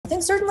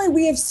think certainly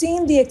we have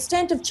seen the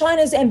extent of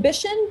China's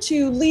ambition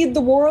to lead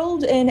the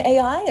world in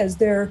AI, as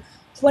their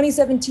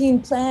 2017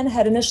 plan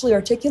had initially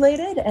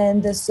articulated.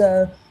 And this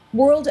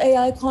World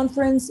AI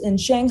Conference in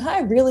Shanghai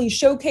really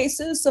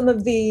showcases some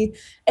of the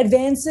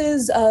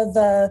advances of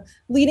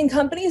leading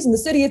companies, and the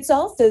city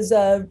itself is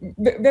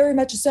very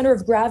much a center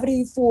of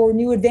gravity for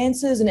new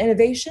advances and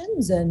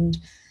innovations. And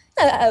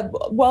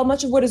while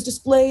much of what is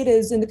displayed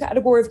is in the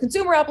category of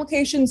consumer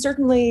applications,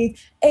 certainly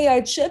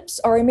AI chips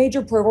are a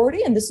major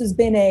priority, and this has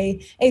been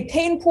a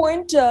pain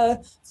point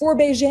for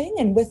Beijing.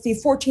 And with the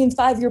 14th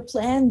five-year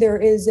plan, there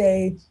is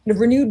a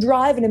renewed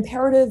drive and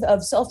imperative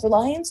of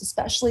self-reliance,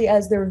 especially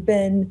as there have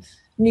been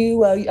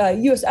new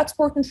U.S.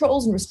 export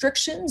controls and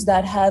restrictions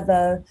that have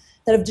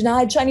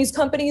denied Chinese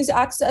companies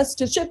access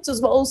to chips,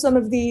 as well as some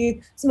of the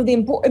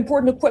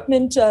important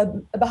equipment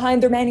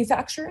behind their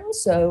manufacturing.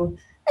 So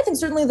I think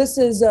certainly this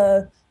has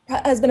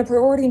been a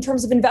priority in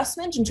terms of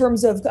investment, in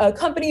terms of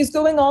companies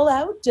going all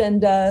out,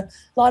 and a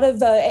lot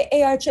of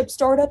AI chip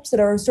startups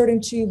that are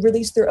starting to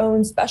release their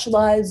own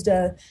specialized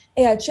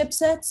AI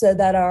chipsets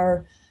that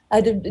are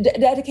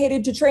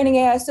dedicated to training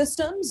AI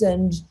systems.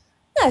 And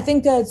yeah, I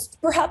think it's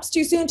perhaps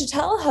too soon to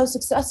tell how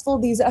successful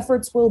these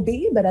efforts will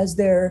be, but as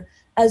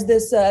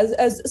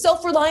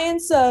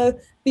self-reliance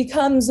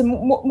becomes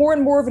more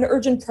and more of an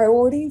urgent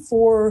priority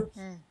for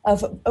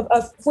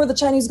the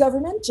Chinese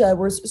government,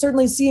 we're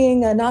certainly seeing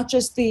not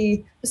just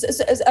the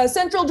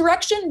central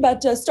direction,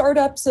 but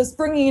startups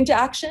springing into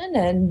action,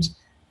 and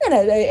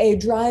a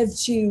drive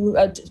to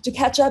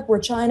catch up where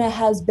China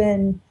has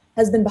been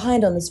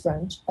behind on this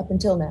front up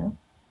until now.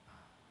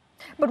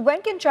 But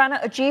when can China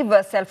achieve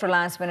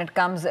self-reliance when it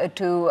comes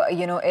to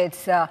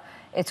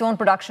its own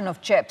production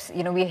of chips?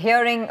 We're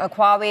hearing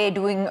Huawei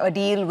doing a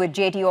deal with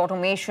JT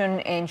Automation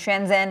in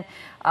Shenzhen.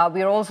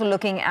 We're also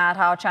looking at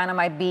how China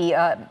might be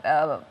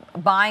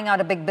buying out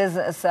a big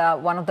business,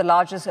 one of the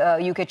largest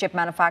UK chip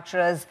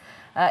manufacturers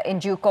in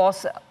due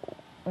course.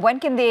 When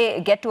can they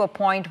get to a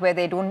point where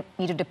they don't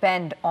need to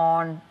depend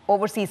on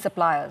overseas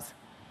suppliers?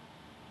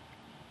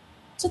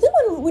 So then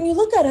when you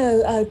look at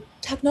a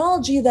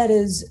technology that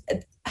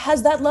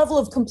has that level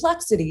of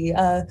complexity,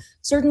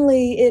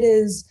 certainly it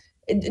is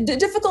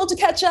difficult to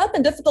catch up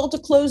and difficult to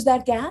close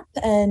that gap.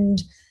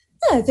 And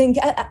I think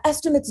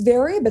estimates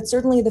vary, but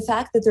certainly the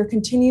fact that there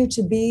continue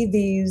to be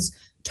these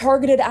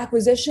targeted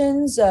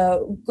acquisitions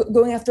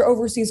going after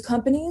overseas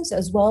companies,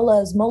 as well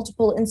as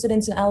multiple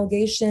incidents and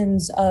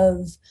allegations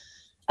of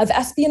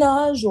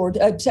espionage or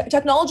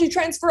technology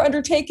transfer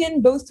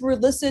undertaken both through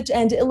illicit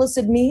and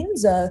illicit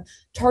means,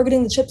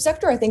 targeting the chip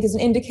sector, I think is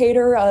an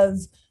indicator of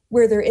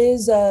where there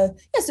is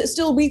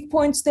still weak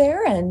points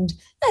there. And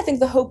I think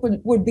the hope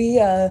would be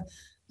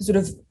sort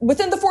of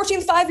within the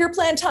 14th five-year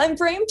plan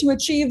timeframe to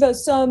achieve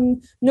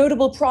some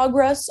notable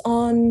progress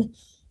on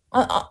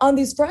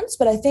these fronts.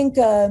 But I think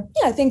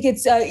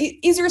it's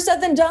easier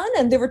said than done,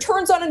 and the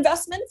returns on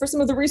investment for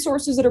some of the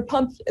resources that are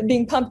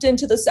being pumped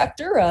into the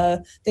sector, I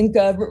think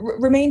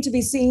remain to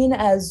be seen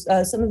as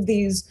some of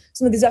these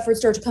efforts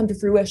start to come to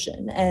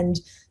fruition. And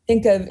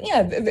think of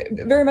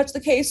very much the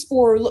case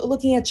for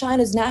looking at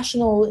China's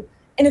national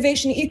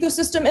innovation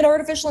ecosystem in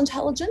artificial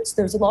intelligence.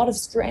 There's a lot of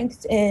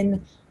strength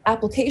in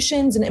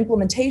applications and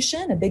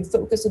implementation, a big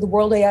focus of the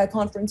World AI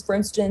Conference, for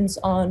instance,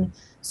 on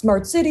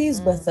smart cities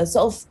with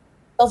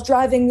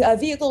self-driving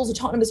vehicles,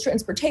 autonomous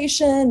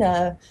transportation,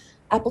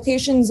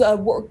 applications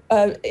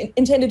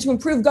intended to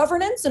improve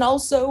governance, and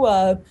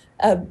also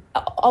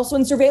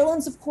in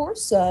surveillance, of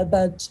course.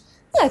 But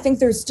I think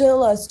there's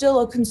still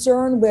a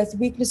concern with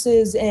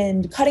weaknesses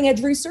in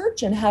cutting-edge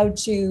research and how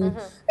to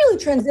really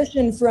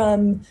transition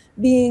from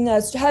being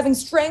having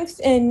strength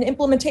in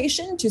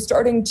implementation to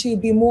starting to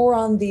be more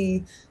on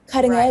the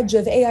cutting edge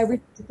of AI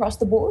research across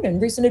the board.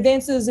 And recent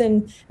advances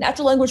in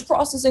natural language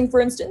processing, for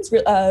instance,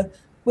 with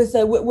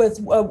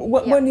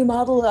one new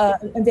model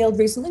unveiled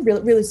recently,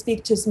 really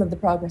speak to some of the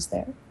progress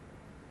there.